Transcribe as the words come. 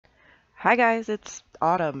Hi guys, it's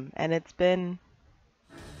Autumn, and it's been,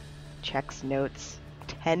 checks notes,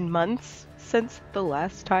 10 months since the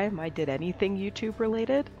last time I did anything YouTube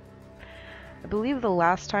related. I believe the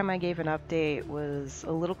last time I gave an update was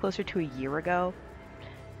a little closer to a year ago,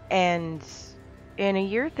 and in a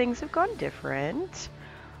year things have gone different.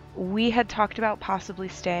 We had talked about possibly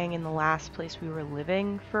staying in the last place we were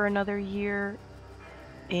living for another year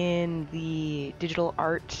in the digital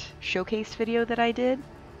art showcase video that I did.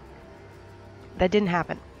 That didn't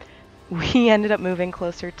happen. We ended up moving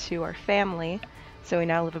closer to our family, so we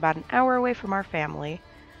now live about an hour away from our family,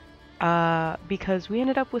 because we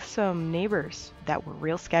ended up with some neighbors that were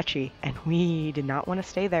real sketchy, and we did not want to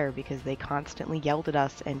stay there because they constantly yelled at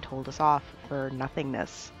us and told us off for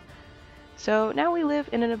nothingness. So now we live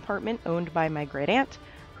in an apartment owned by my great aunt,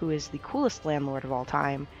 who is the coolest landlord of all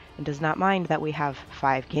time, and does not mind that we have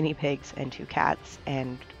 5 guinea pigs and 2 cats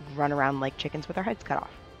and run around like chickens with our heads cut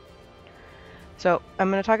off. So I'm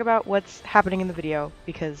going to talk about what's happening in the video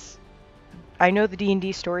because I know the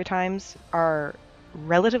D&D story times are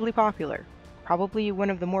relatively popular. Probably one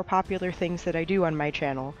of the more popular things that I do on my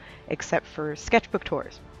channel, except for sketchbook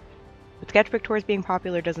tours. But sketchbook tours being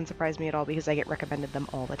popular doesn't surprise me at all because I get recommended them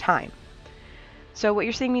all the time. So what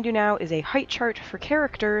you're seeing me do now is a height chart for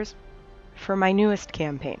characters for my newest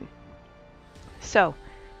campaign. So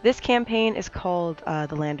this campaign is called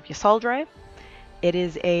The Land of Ysaldrae. It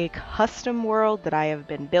is a custom world that I have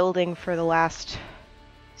been building for the last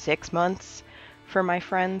 6 months for my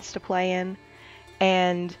friends to play in.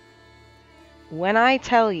 And when I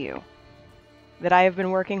tell you that I have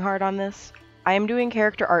been working hard on this, I am doing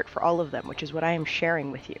character art for all of them, which is what I am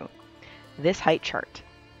sharing with you. This height chart.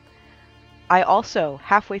 I also,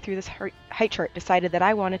 halfway through this height chart, decided that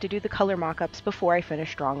I wanted to do the color mock-ups before I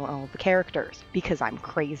finished drawing all the characters, because I'm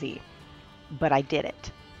crazy. But I did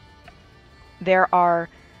it. There are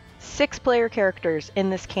 6 player characters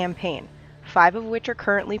in this campaign, 5 of which are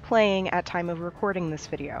currently playing at time of recording this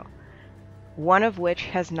video. One of which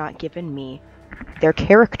has not given me their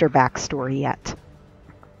character backstory yet.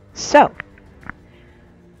 So,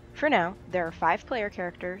 for now, there are 5 player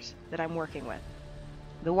characters that I'm working with.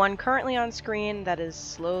 The one currently on screen that is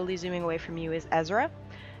slowly zooming away from you is Ysaldrae.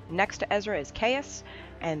 Next to Ysaldrae is Chaos,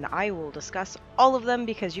 and I will discuss all of them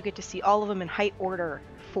because you get to see all of them in height order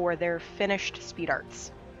for their finished speed arts,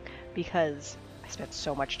 because I spent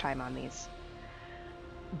so much time on these.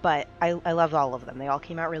 But I loved all of them. They all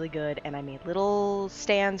came out really good, and I made little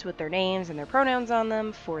stands with their names and their pronouns on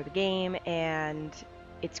them for the game, and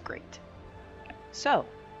it's great. So,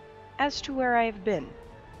 as to where I've been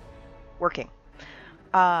working.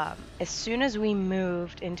 As soon as we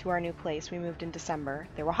moved into our new place, we moved in December,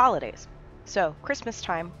 there were holidays. So, Christmas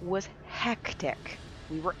time was hectic.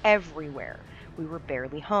 We were everywhere. We were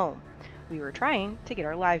barely home. We were trying to get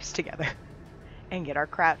our lives together and get our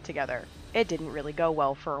crap together. It didn't really go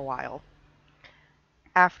well for a while.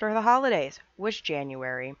 After the holidays was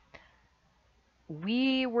January.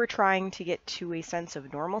 We were trying to get to a sense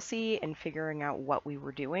of normalcy and figuring out what we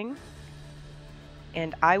were doing.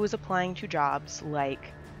 And I was applying to jobs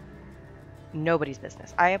like nobody's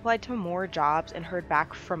business. I applied to more jobs and heard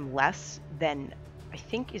back from less than I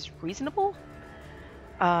think is reasonable.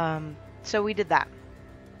 So we did that.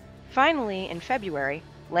 Finally, in February,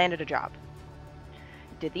 landed a job.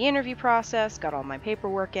 Did the interview process, got all my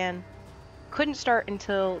paperwork in. Couldn't start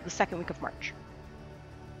until the 2nd week of March.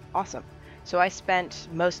 Awesome. So I spent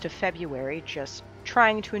most of February just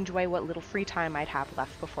trying to enjoy what little free time I'd have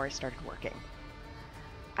left before I started working.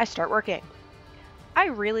 I start working. I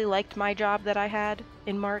really liked my job that I had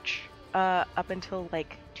in March, up until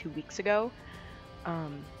like 2 weeks ago.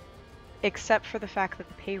 Except for the fact that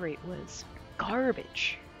the pay rate was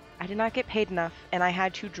garbage. I did not get paid enough, and I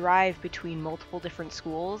had to drive between multiple different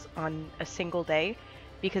schools on a single day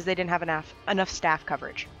because they didn't have enough staff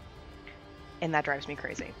coverage. And that drives me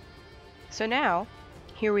crazy. So now,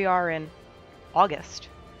 here we are in August.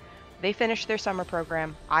 They finished their summer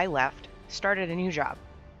program, I left, started a new job.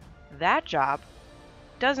 That job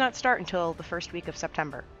does not start until the 1st week of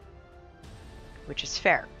September, which is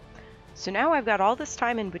fair. So now I've got all this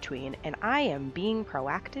time in between, and I am being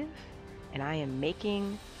proactive, and I am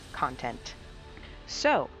making content.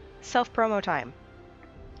 So, self-promo time.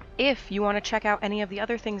 If you want to check out any of the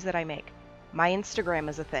other things that I make, my Instagram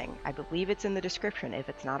is a thing. I believe it's in the description. If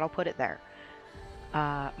it's not, I'll put it there.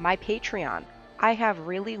 My Patreon. I have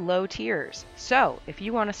really low tiers. So, if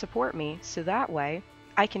you want to support me, so that way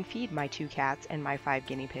I can feed my 2 cats and my 5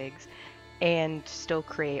 guinea pigs and still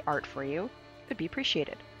create art for you, it'd be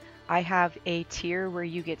appreciated. I have a tier where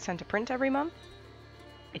you get sent a print every month.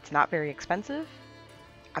 It's not very expensive.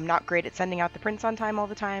 I'm not great at sending out the prints on time all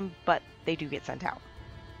the time, but they do get sent out.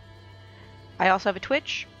 I also have a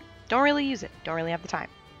Twitch. Don't really use it. Don't really have the time.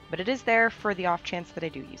 But it is there for the off chance that I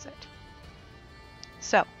do use it.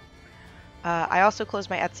 So, I also closed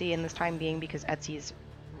my Etsy in this time being because Etsy's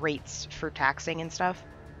rates for taxing and stuff,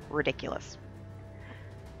 ridiculous.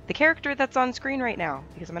 The character that's on screen right now,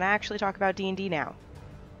 because I'm going to actually talk about D&D now.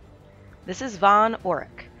 This is Von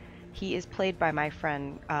Auric. He is played by my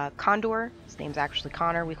friend Condor. His name's actually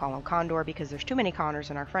Connor. We call him Condor because there's too many Connors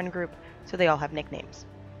in our friend group, so they all have nicknames.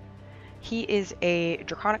 He is a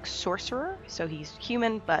draconic sorcerer, so he's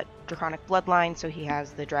human, but draconic bloodline, so he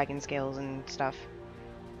has the dragon scales and stuff.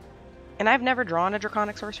 And I've never drawn a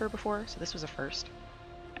draconic sorcerer before, so this was a first.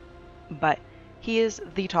 But he is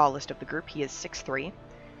the tallest of the group. He is 6'3".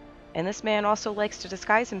 And this man also likes to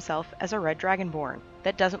disguise himself as a red dragonborn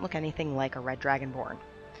that doesn't look anything like a red dragonborn.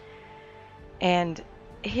 And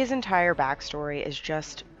his entire backstory is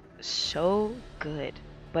just so good.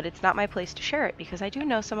 But it's not my place to share it because I do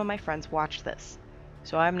know some of my friends watched this.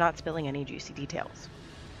 So I'm not spilling any juicy details.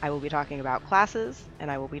 I will be talking about classes, and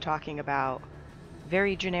I will be talking about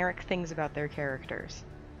very generic things about their characters.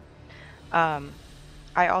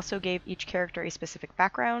 I also gave each character a specific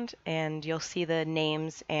background, and you'll see the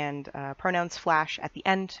names and pronouns flash at the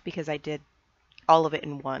end because I did all of it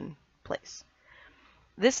in one place.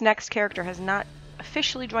 This next character has not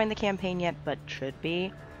officially joined the campaign yet, but should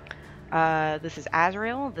be. This is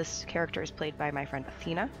Ysaldrae. This character is played by my friend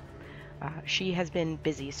Athena. She has been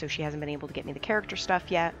busy, so she hasn't been able to get me the character stuff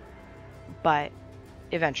yet, but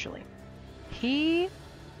eventually. He,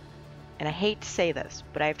 and I hate to say this,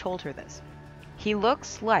 but I've told her this, he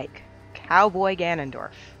looks like Cowboy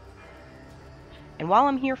Ganondorf. And while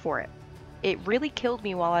I'm here for it, it really killed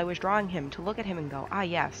me while I was drawing him to look at him and go, ah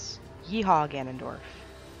yes, yeehaw Ganondorf.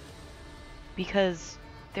 Because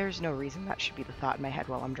there's no reason that should be the thought in my head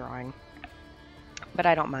while I'm drawing. But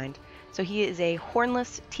I don't mind. So he is a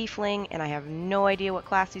hornless tiefling, and I have no idea what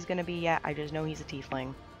class he's going to be yet. I just know he's a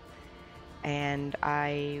tiefling. And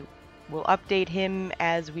I will update him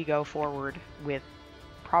as we go forward with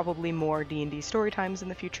probably more D&D story times in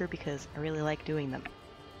the future because I really like doing them.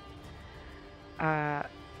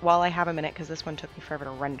 While I have a minute, because this one took me forever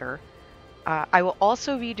to render, I will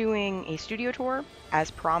also be doing a studio tour,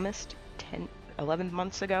 as promised 11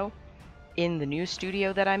 months ago, in the new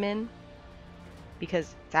studio that I'm in,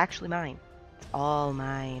 because it's actually mine. It's all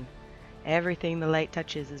mine. Everything the light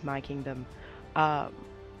touches is my kingdom.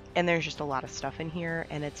 And there's just a lot of stuff in here,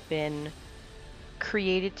 and it's been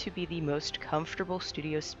created to be the most comfortable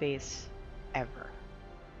studio space ever.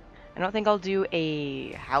 I don't think I'll do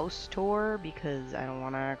a house tour because I don't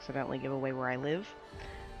want to accidentally give away where I live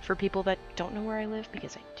for people that don't know where I live,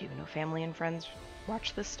 because I do know family and friends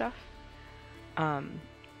watch this stuff.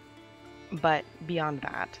 But beyond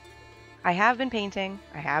that, I have been painting,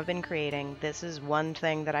 I have been creating. This is one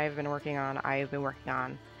thing that I've been working on. I have been working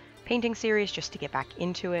on painting series just to get back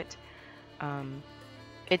into it.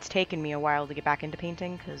 It's taken me a while to get back into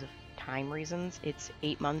painting because of time reasons. It's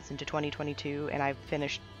 8 months into 2022 and I've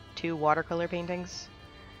finished 2 watercolor paintings,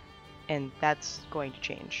 and that's going to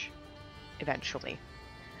change eventually.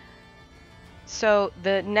 So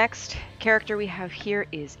the next character we have here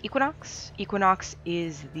is Equinox. Equinox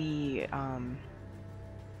is the, I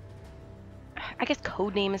guess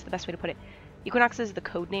code name is the best way to put it. Equinox is the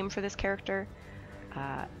code name for this character.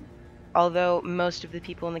 Although most of the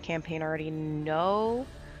people in the campaign already know,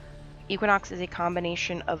 Equinox is a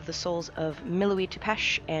combination of the souls of Milui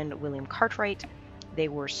Tupesh and William Cartwright. They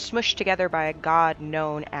were smushed together by a god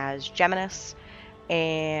known as Geminus,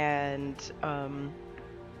 and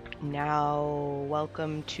now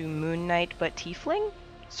welcome to Moon Knight, but tiefling,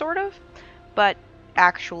 sort of, but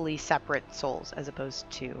actually separate souls as opposed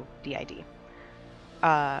to DID.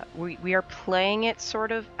 We are playing it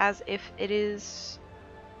sort of as if it is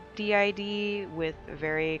DID with a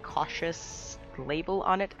very cautious label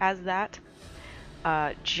on it as that,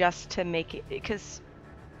 just to make it, because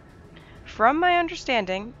from my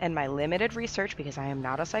understanding and my limited research, because I am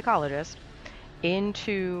not a psychologist,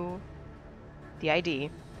 into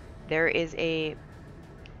DID, there is a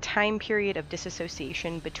time period of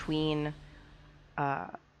disassociation between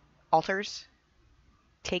altars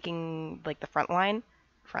taking like the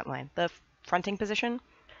the fronting position.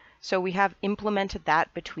 So we have implemented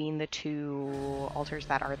that between the 2 altars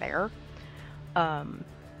that are there.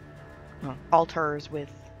 Well, altars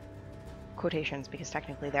with quotations, because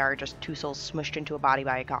technically there are just 2 souls smushed into a body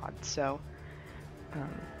by a god. So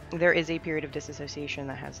there is a period of disassociation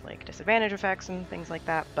that has like disadvantage effects and things like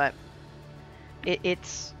that, but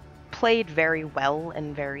it's played very well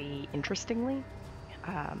and very interestingly.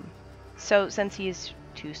 So since he's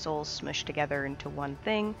two souls smushed together into one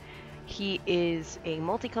thing. He is a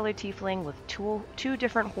multicolored tiefling with two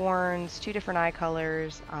different horns, two different eye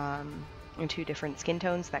colors, and two different skin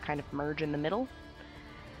tones that kind of merge in the middle.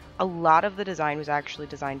 A lot of the design was actually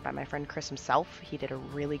designed by my friend Chris himself. He did a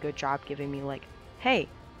really good job giving me like, hey,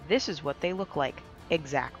 this is what they look like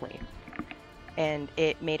exactly. And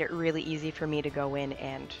it made it really easy for me to go in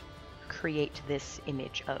and create this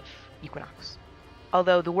image of Equinox.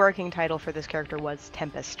 Although the working title for this character was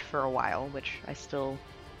Tempest for a while, which I still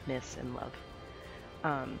miss and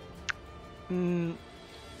love.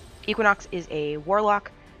 Equinox is a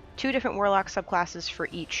warlock, two different warlock subclasses for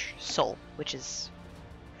each soul, which is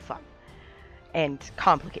fun and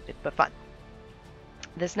complicated, but fun.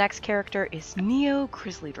 This next character is Neo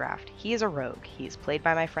Grizzly Draft. He is a rogue. He is played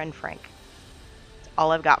by my friend Frank. That's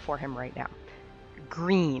all I've got for him right now.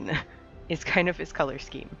 Green is kind of his color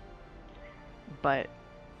scheme. But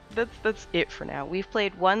that's it for now. We've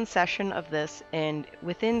played one session of this, and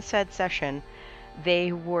within said session,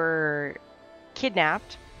 they were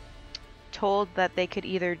kidnapped, told that they could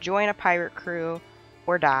either join a pirate crew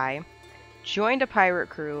or die, joined a pirate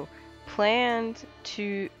crew, planned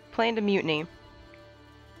a mutiny,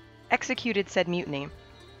 executed said mutiny,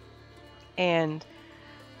 and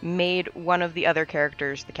made one of the other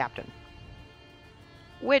characters the captain.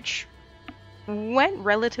 Which went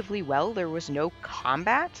relatively well. There was no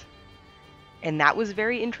combat, and that was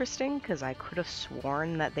very interesting because I could have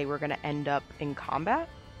sworn that they were going to end up in combat.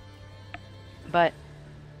 But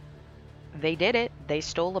they did it. They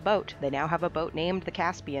stole a boat. They now have a boat named the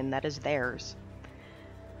Caspian that is theirs.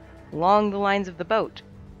 Along the lines of the boat,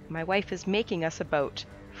 my wife is making us a boat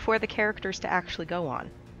for the characters to actually go on,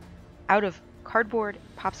 out of cardboard,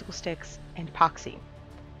 popsicle sticks, and epoxy.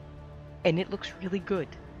 And it looks really good.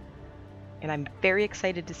 And I'm very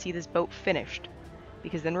excited to see this boat finished,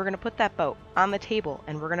 because then we're going to put that boat on the table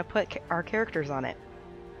and we're going to put our characters on it,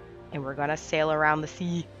 and we're going to sail around the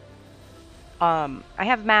sea. I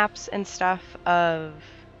have maps and stuff of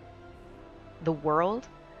the world.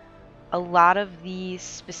 A lot of the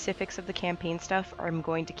specifics of the campaign stuff I'm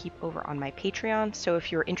going to keep over on my Patreon, so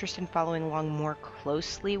if you're interested in following along more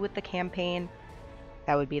closely with the campaign,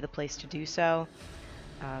 that would be the place to do so.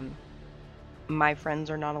 My friends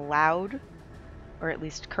are not allowed, or at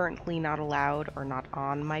least currently not allowed, or not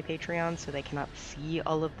on my Patreon, so they cannot see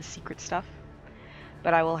all of the secret stuff.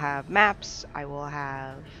 But I will have maps, I will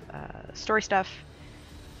have story stuff,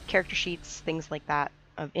 character sheets, things like that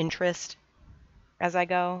of interest as I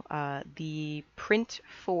go. The print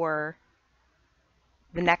for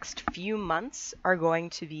the next few months are going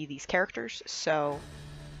to be these characters. So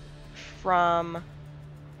from,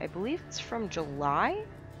 I believe it's from July?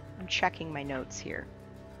 I'm checking my notes here.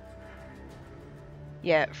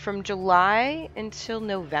 Yeah, from July until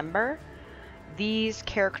November, these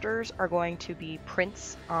characters are going to be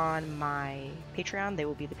prints on my Patreon. They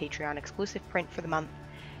will be the Patreon exclusive print for the month,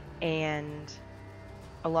 and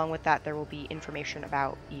along with that there will be information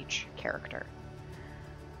about each character.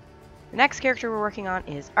 The next character we're working on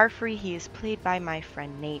is Arfrey. He is played by my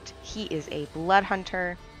friend Nate. He is a blood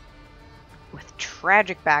hunter with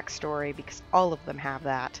tragic backstory, because all of them have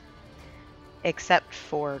that, except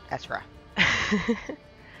for Ezra.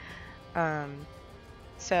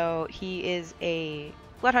 So he is a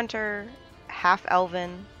blood hunter, half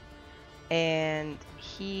elven, and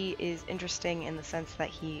he is interesting in the sense that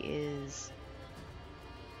he is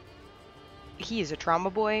a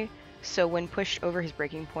trauma boy. So when pushed over his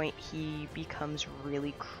breaking point, he becomes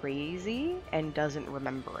really crazy and doesn't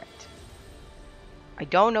remember it. I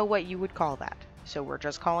don't know what you would call that, so we're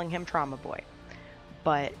just calling him Trauma Boy.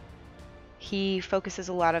 But he focuses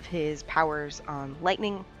a lot of his powers on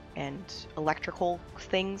lightning and electrical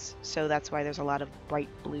things, so that's why there's a lot of bright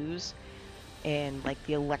blues and like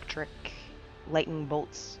the electric lightning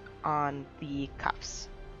bolts on the cuffs.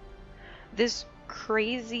 This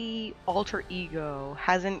crazy alter ego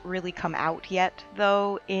hasn't really come out yet,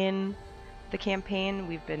 though, in the campaign.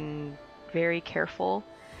 We've been very careful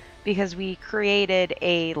because we created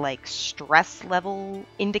a like stress level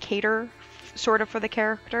indicator sort of for the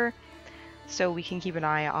character, so we can keep an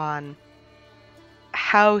eye on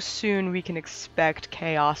how soon we can expect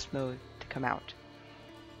chaos mode to come out.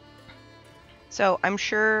 So I'm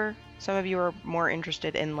sure some of you are more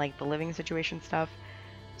interested in like the living situation stuff.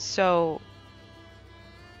 So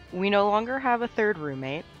we no longer have a third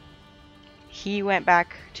roommate. He went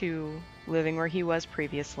back to living where he was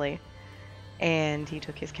previously, and he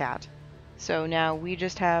took his cat. So now we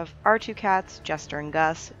just have our two cats, Jester and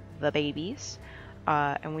Gus, the babies,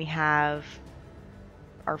 and we have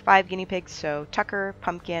our 5 guinea pigs, so Tucker,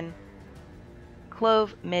 Pumpkin,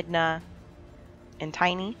 Clove, Midna, and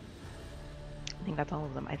Tiny. I think that's all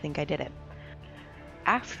of them. I think I did it.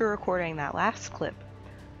 After recording that last clip,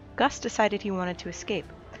 Gus decided he wanted to escape,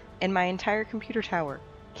 and my entire computer tower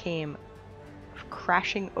came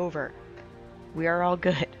crashing over. We are all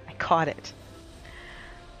good. I caught it.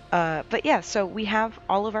 But yeah, so we have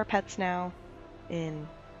all of our pets now.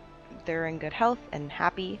 They're in good health and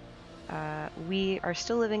happy. We are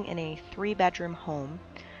still living in a 3-bedroom home,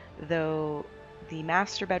 though the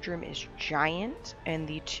master bedroom is giant and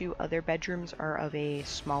the 2 other bedrooms are of a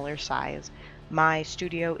smaller size. My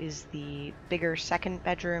studio is the bigger 2nd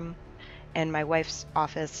bedroom, and my wife's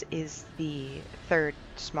office is the 3rd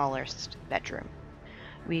smallest bedroom.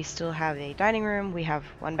 We still have a dining room, we have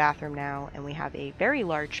 1 bathroom now, and we have a very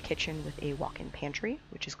large kitchen with a walk-in pantry,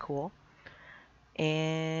 which is cool.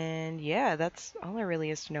 And yeah, that's all there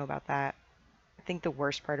really is to know about that. I think the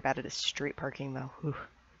worst part about it is street parking, though. Whew.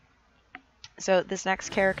 So this next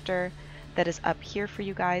character that is up here for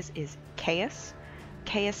you guys is Chaos.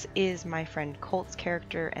 Chaos is my friend Colt's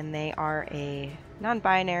character, and they are a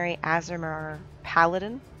non-binary Aasimar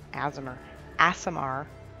paladin. Aasimar?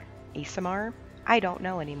 I don't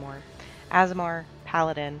know anymore. Aasimar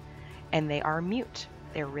paladin, and they are mute.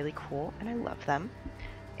 They're really cool, and I love them.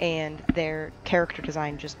 And their character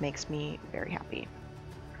design just makes me very happy.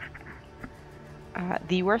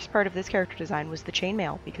 The worst part of this character design was the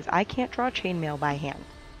chainmail, because I can't draw chainmail by hand.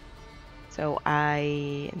 So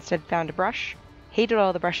I instead found a brush, hated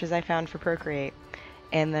all the brushes I found for Procreate,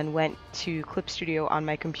 and then went to Clip Studio on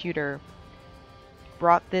my computer,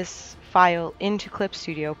 brought this file into Clip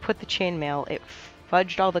Studio, put the chainmail, it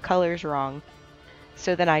fudged all the colors wrong,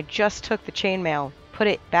 so then I just took the chainmail, put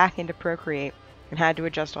it back into Procreate, and had to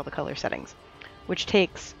adjust all the color settings, which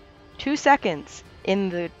takes 2 seconds in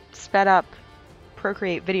the sped up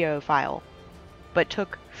Procreate video file, but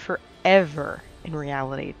took forever in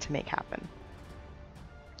reality to make happen.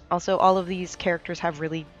 Also, all of these characters have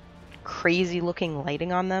really crazy looking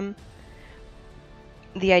lighting on them.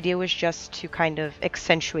 The idea was just to kind of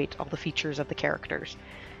accentuate all the features of the characters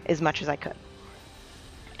as much as I could.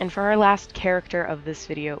 And for our last character of this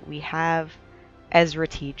video, we have Ezra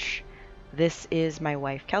Teach. This is my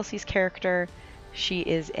wife Kelsey's character. She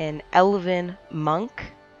is an elven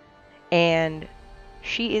monk, and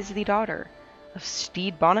she is the daughter of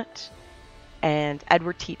Steed Bonnet and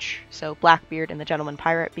Edward Teach, so Blackbeard and the Gentleman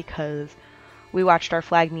Pirate, because we watched Our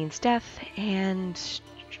Flag Means Death and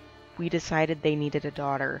we decided they needed a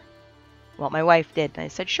daughter. Well, my wife did, and I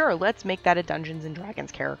said, sure, let's make that a Dungeons &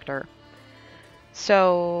 Dragons character.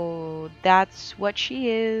 So that's what she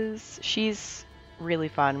is. She's really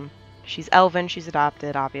fun. She's elven, she's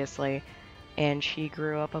adopted, obviously, and she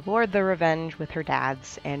grew up aboard the Revenge with her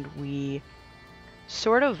dads, and we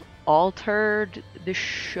sort of altered the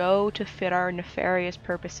show to fit our nefarious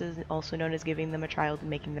purposes, also known as giving them a child and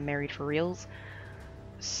making them married for reals.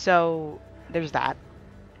 So there's that.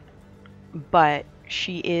 But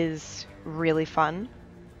she is really fun,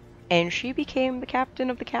 and she became the captain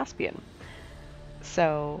of the Caspian.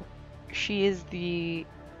 So she is the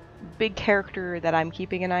big character that I'm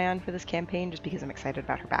keeping an eye on for this campaign, just because I'm excited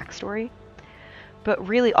about her backstory. But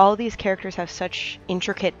really, all these characters have such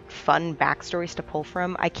intricate, fun backstories to pull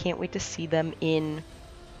from. I can't wait to see them in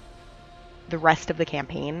the rest of the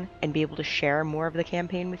campaign and be able to share more of the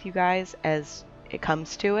campaign with you guys as it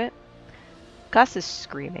comes to it. Gus is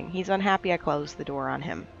screaming. He's unhappy I closed the door on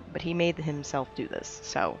him, but he made himself do this,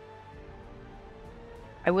 so.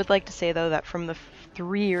 I would like to say, though, that from the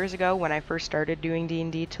 3 years ago when I first started doing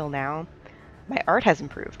D&D till now, my art has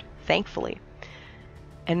improved, thankfully.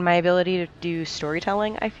 And my ability to do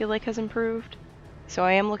storytelling, I feel like, has improved. So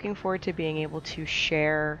I am looking forward to being able to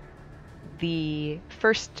share the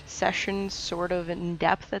first sessions sort of in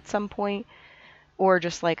depth at some point, or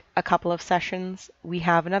just like a couple of sessions. We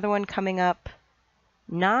have another one coming up,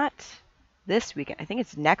 not this weekend, I think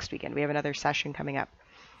it's next weekend. We have another session coming up.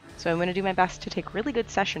 So I'm going to do my best to take really good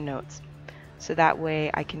session notes, so that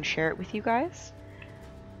way I can share it with you guys.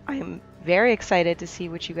 I'm very excited to see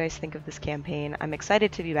what you guys think of this campaign. I'm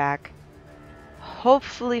excited to be back,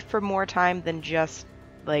 hopefully for more time than just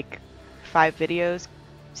like 5 videos,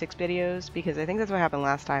 6 videos, because I think that's what happened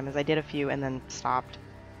last time, is I did a few and then stopped.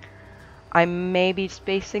 I may be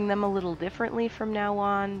spacing them a little differently from now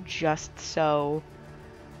on, just so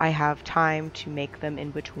I have time to make them in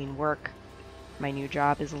between work. My new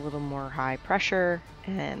job is a little more high pressure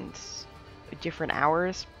and different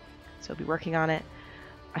hours, so I'll be working on it.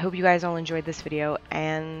 I hope you guys all enjoyed this video,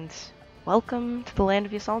 and welcome to the land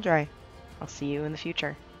of Ysaldrae. I'll see you in the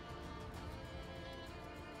future.